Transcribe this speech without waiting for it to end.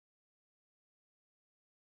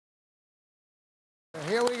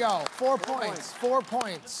Here we go. 4 points. 4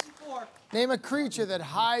 points. Name a creature that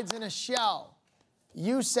hides in a shell.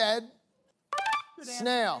 You said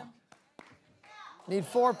snail. Need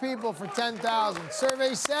 4 people for 10,000.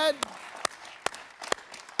 Survey said.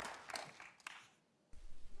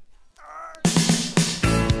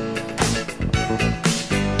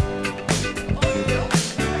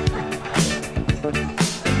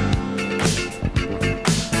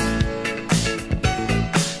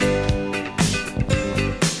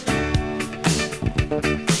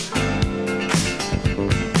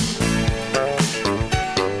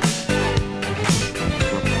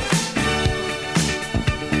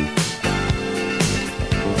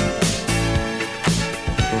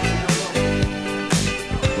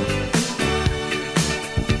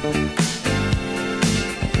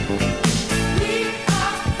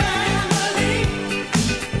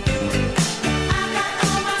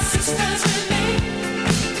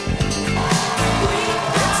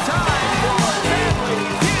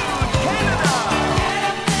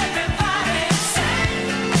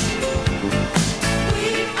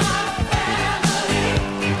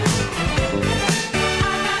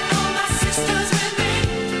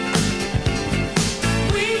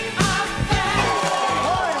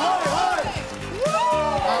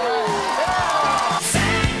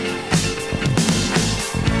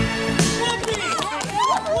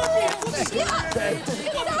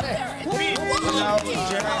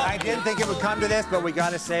 I didn't think it would come to this, but we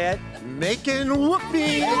gotta say it. Making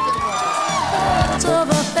whoopee.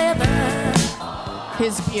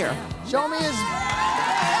 His beer. Show me his.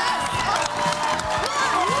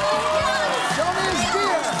 Show me his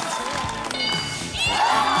beer.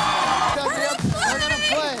 We're gonna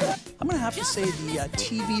play. I'm gonna have to say the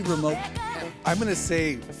TV remote. I'm gonna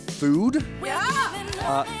say food.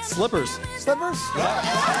 Yeah. Slippers. Slippers? Yeah.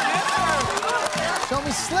 Show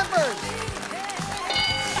me slippers.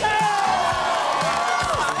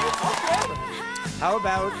 How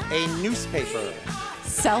about a newspaper?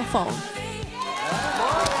 Cell phone.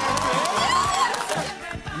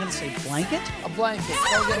 I'm gonna say blanket. A blanket.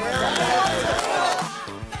 Go get it.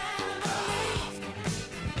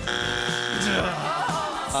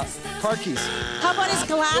 Car keys. How about his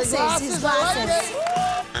glasses? His glasses.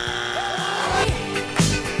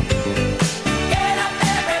 Get up,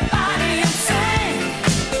 everybody, and sing.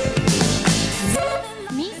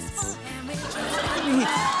 Meats.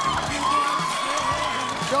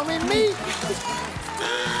 Show me meat.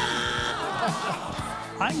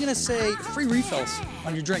 I'm gonna say free refills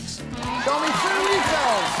on your drinks. Show me free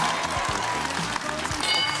refills.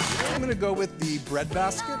 I'm gonna go with the bread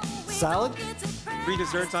basket. Salad. Free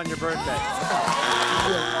desserts on your birthday.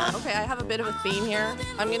 Okay, I have a bit of a theme here.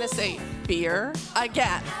 I'm gonna say beer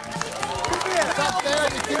again. It's up there.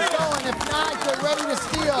 You keep going. If not, get ready to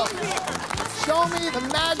steal. Show me the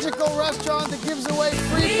magical restaurant that gives away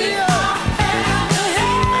free beer.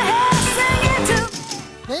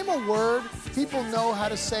 Name a word people know how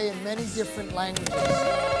to say in many different languages.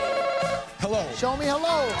 Hello. Show me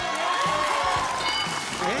hello.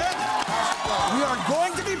 We are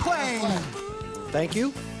going to be playing. Thank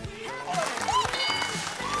you.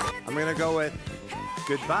 I'm gonna go with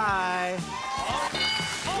goodbye.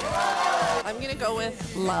 I'm gonna go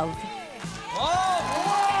with love.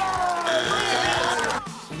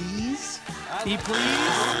 Please. Please.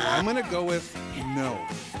 I'm gonna go with no.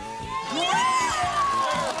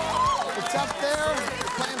 It's up there. We're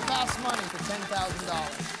playing fast money for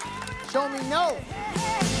 $10,000. Show me no.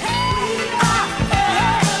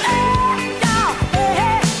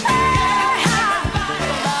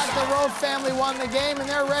 The Roth family won the game and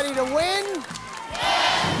they're ready to win.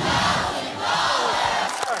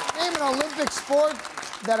 Name an Olympic sport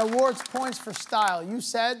that awards points for style. You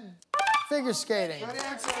said figure skating.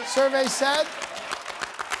 Survey said.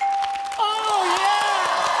 Oh,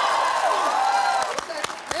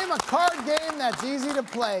 yeah! Name a card game that's easy to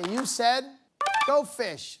play. You said go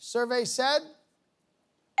fish. Survey said.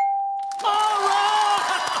 All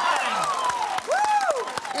right! Woo!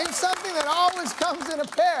 Name something that always comes in a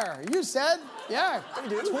pair. You said, yeah. We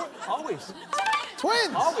do. Always.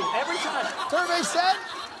 Twins. Always. Every time. Survey said.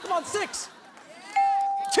 Come on, 6.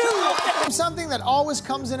 2. Name something that always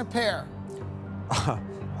comes in a pair.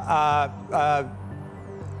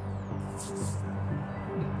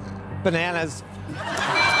 Bananas.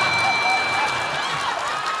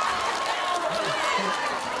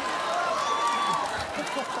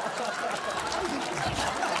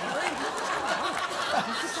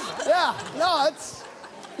 Yeah, no, it's,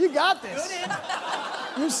 you got this.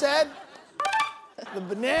 You said the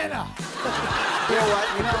banana. You know what?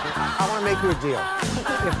 I want to make you a deal.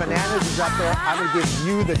 If Bananas is up there, I'm going to give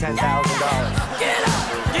you the $10,000. Get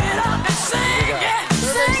up and sing it,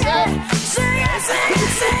 sing it, sing it, sing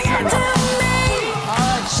it, sing it to me. All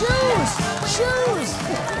right, shoes,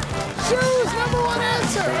 number one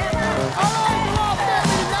answer. All right, the Roth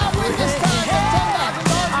family did not win this time. They $10,000,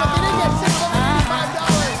 but they did get $685.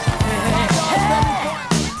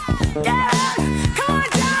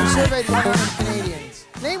 You surveyed 100 Canadians.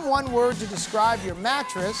 Name one word to describe your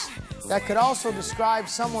mattress that could also describe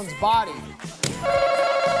someone's body.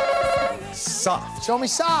 Soft. Show me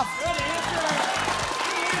soft.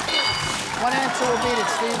 One answer will beat it,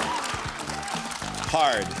 Steve.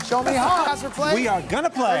 Hard. Show me hard. Guys, we're playing. We are going to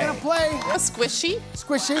play. We're going to play. A squishy?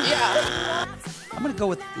 Squishy. Yeah. I'm gonna go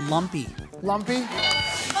with lumpy. Lumpy.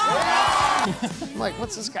 I'm like,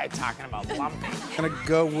 what's this guy talking about? Lumpy. I'm gonna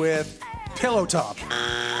go with pillow top.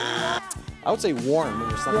 I would say warm when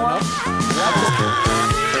you're something up.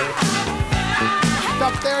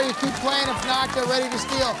 Up there, you keep playing. If not, get ready to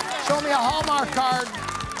steal. Show me a Hallmark card.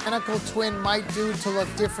 Identical twin might do to look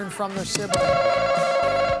different from their sibling.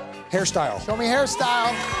 Hairstyle. Show me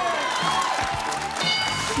hairstyle.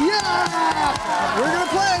 Yeah! We're gonna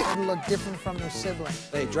play. To look different from their sibling.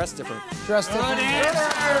 They dress different. Dressed different.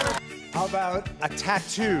 How about a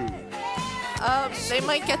tattoo? They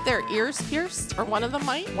might get their ears pierced, or one of them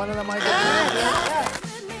might. One of them might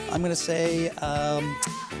get I'm gonna say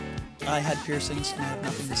I had piercings and I have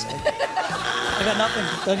nothing to say. I got nothing.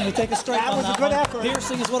 I'm gonna take a strike on that one. effort.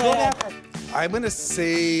 Piercing is what I have. I'm gonna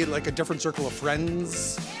say like a different circle of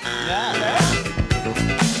friends.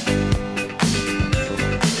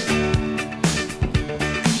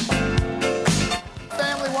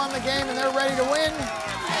 Family won the game and they're ready to win.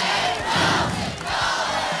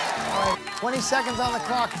 All right, 20 seconds on the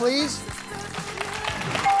clock, please.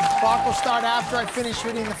 Clock will start after I finish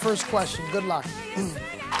reading the first question. Good luck.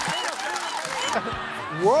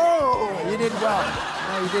 Whoa! You did well.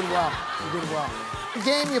 No, you did well. You did well. The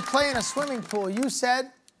game you play in a swimming pool. You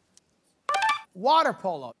said water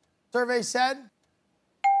polo. Survey said.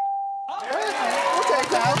 We'll take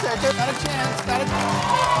that. I'll take it. Got a chance. Got a chance.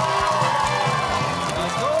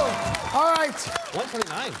 All right.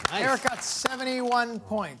 129. Nice. Eric got 71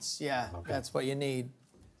 points. Yeah, that's what you need.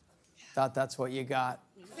 Thought that's what you got.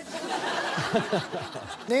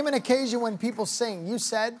 Name an occasion when people sing. You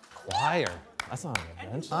said. Choir. That's not a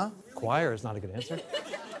good answer. Huh? Choir is not a good answer.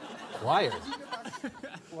 Choir.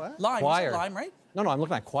 What? Lime. Choir. Lime, right? No, I'm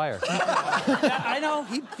looking at choir. Yeah, I know.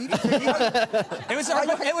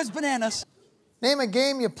 It was bananas. Name a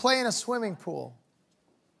game you play in a swimming pool.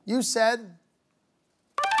 You said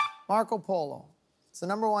Marco Polo. It's the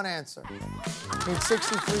number one answer. Need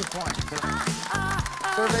 63 points.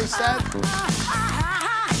 Survey said.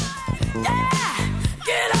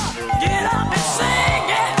 Get up and sing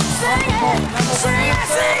it, sing it, sing it,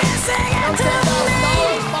 sing it, sing it to me.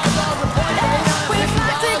 We're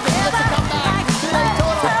back together like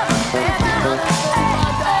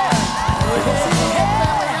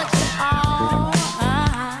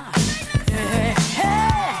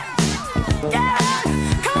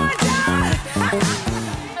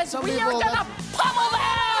Some we people, are gonna pummel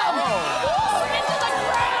them into the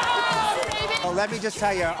ground, baby. Well, let me just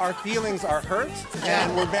tell you, our feelings are hurt,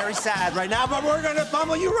 and we're very sad right now, but we're going to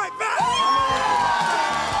pummel you right back.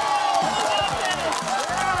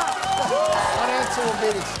 One answer will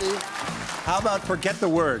beat it, Steve. How about forget the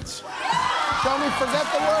words? Show me forget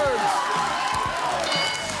the words.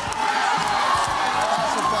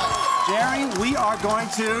 Jerry, we are going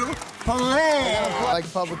to play.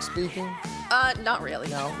 Like public speaking? Not really.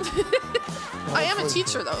 No. I am a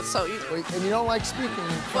teacher, though, so you... And you don't like speaking?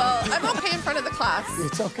 Well, I'm okay in front of the class.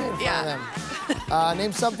 It's okay in front Yeah. of them.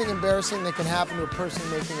 Name something embarrassing that can happen to a person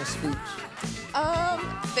making a speech.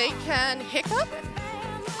 They can hiccup.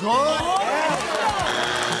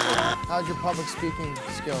 How's your public speaking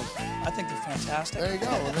skills? I think they're fantastic. There you go.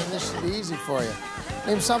 Well, then this should be easy for you.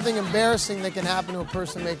 Name something embarrassing that can happen to a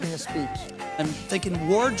person making a speech. I'm thinking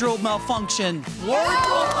wardrobe malfunction.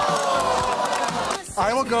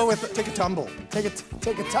 I will go with take a tumble. Take a tumble.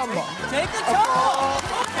 Take a tumble.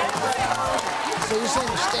 So you're saying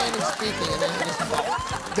you're standing speaking and then you just fall.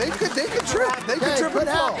 They could trip. They could Okay, trip could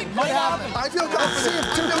and fall. happen. Could happen. I feel Let's see if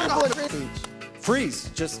two confident. people agree. Speech. Freeze.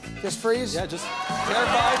 Just freeze? Yeah, just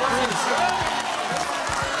terrified, freeze.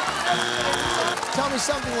 Tell me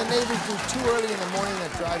something the neighbors do too early in the morning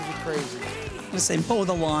that drives you crazy. I'm gonna say mow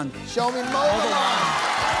the lawn. Show me mow the lawn.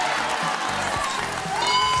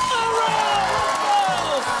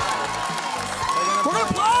 We're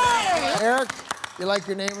playing! Eric, you like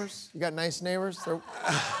your neighbors? You got nice neighbors?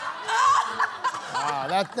 Wow.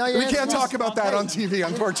 We can't talk about that on TV,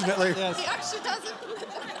 unfortunately. He actually doesn't.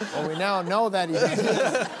 Well, we now know that he does.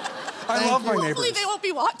 I love my neighbors. Hopefully they won't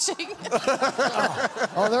be watching.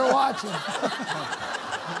 Oh, they're watching.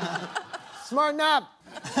 Smarten up.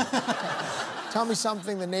 Tell me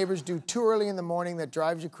something the neighbors do too early in the morning that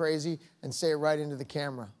drives you crazy and say it right into the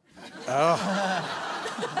camera.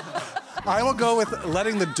 I will go with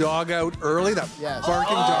letting the dog out early, that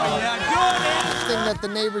barking dog. Thing that the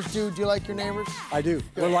neighbors do. Do you like your neighbors? I do.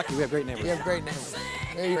 We're lucky. We have great neighbors. We have great neighbors.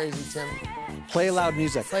 They're crazy, Tim. Play loud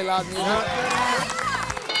music. Play loud music.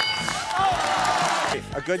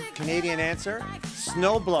 A good Canadian answer,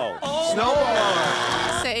 snowblow.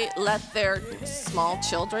 Snowblower. Say let their small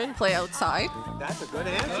children play outside. That's a good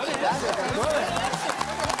answer.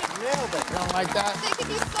 Nailed it. You don't like that? They can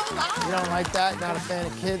be so loud. You don't like that? Not a fan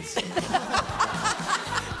of kids?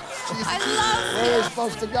 I love Where are they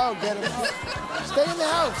supposed to go? Get them. Stay in the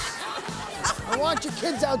house. I want your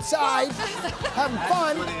kids outside, having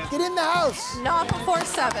fun. Get in the house. Not before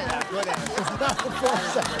 7. Good answer. Not before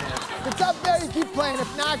 7. If it's up there, you keep playing.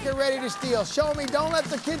 If not, get ready to steal. Show me, don't let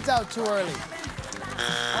the kids out too early.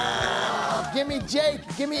 Give me Jake,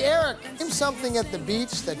 give me Eric. Name something at the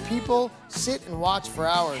beach that people sit and watch for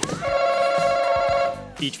hours.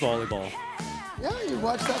 Beach volleyball. Yeah, you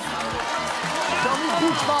watch that. Show me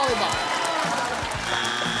beach volleyball.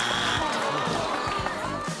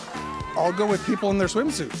 I'll go with people in their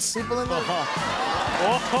swimsuits. People in the... Oh,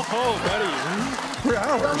 buddy. For Show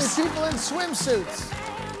hours. me people in swimsuits.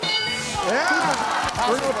 Yeah.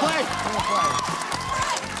 We're gonna play.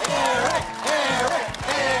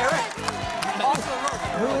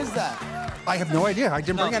 Who is that? I have no idea. I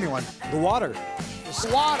didn't bring anyone. The water. It's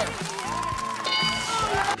water.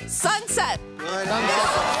 Sunset.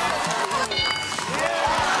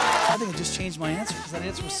 I think I just changed my answer because that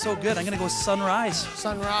answer was so good. I'm going to go with sunrise.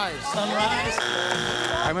 Sunrise. Sunrise.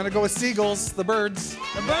 I'm going to go with seagulls, the birds.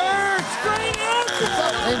 The birds! Great answer!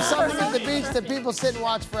 Name something at the beach that people sit and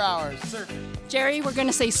watch for hours. Jerry, we're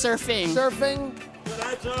gonna say surfing. Surfing.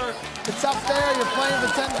 It's up there. You're playing for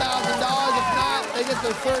 $10,000. If not, they get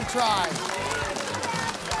their third try.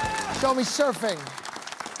 Show me surfing.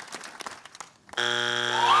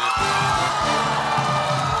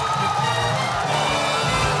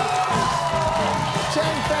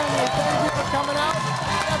 Chang family, thank you for coming out.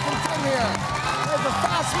 Jeff and Tim here. There's a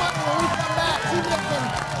fast money when we come back. See if they can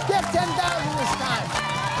get 10,000 this time.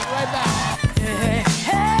 We'll be right back.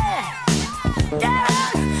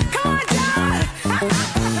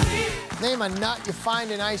 Name a nut you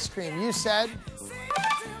find in ice cream. You said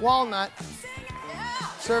walnut.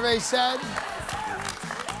 Survey said.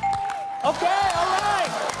 Okay, all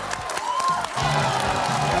right.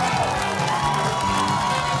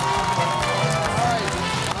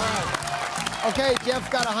 Okay, Jeff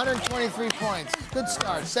got 123 points. Good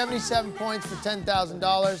start. 77 points for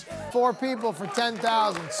 $10,000. 4 people for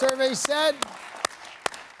 $10,000. Survey said.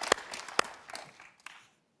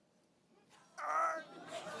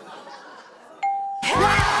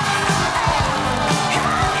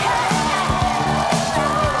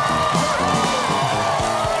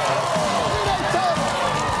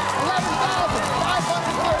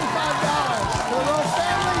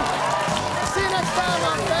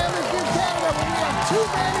 Family Feud Canada, when we have 2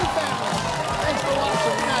 brand new families.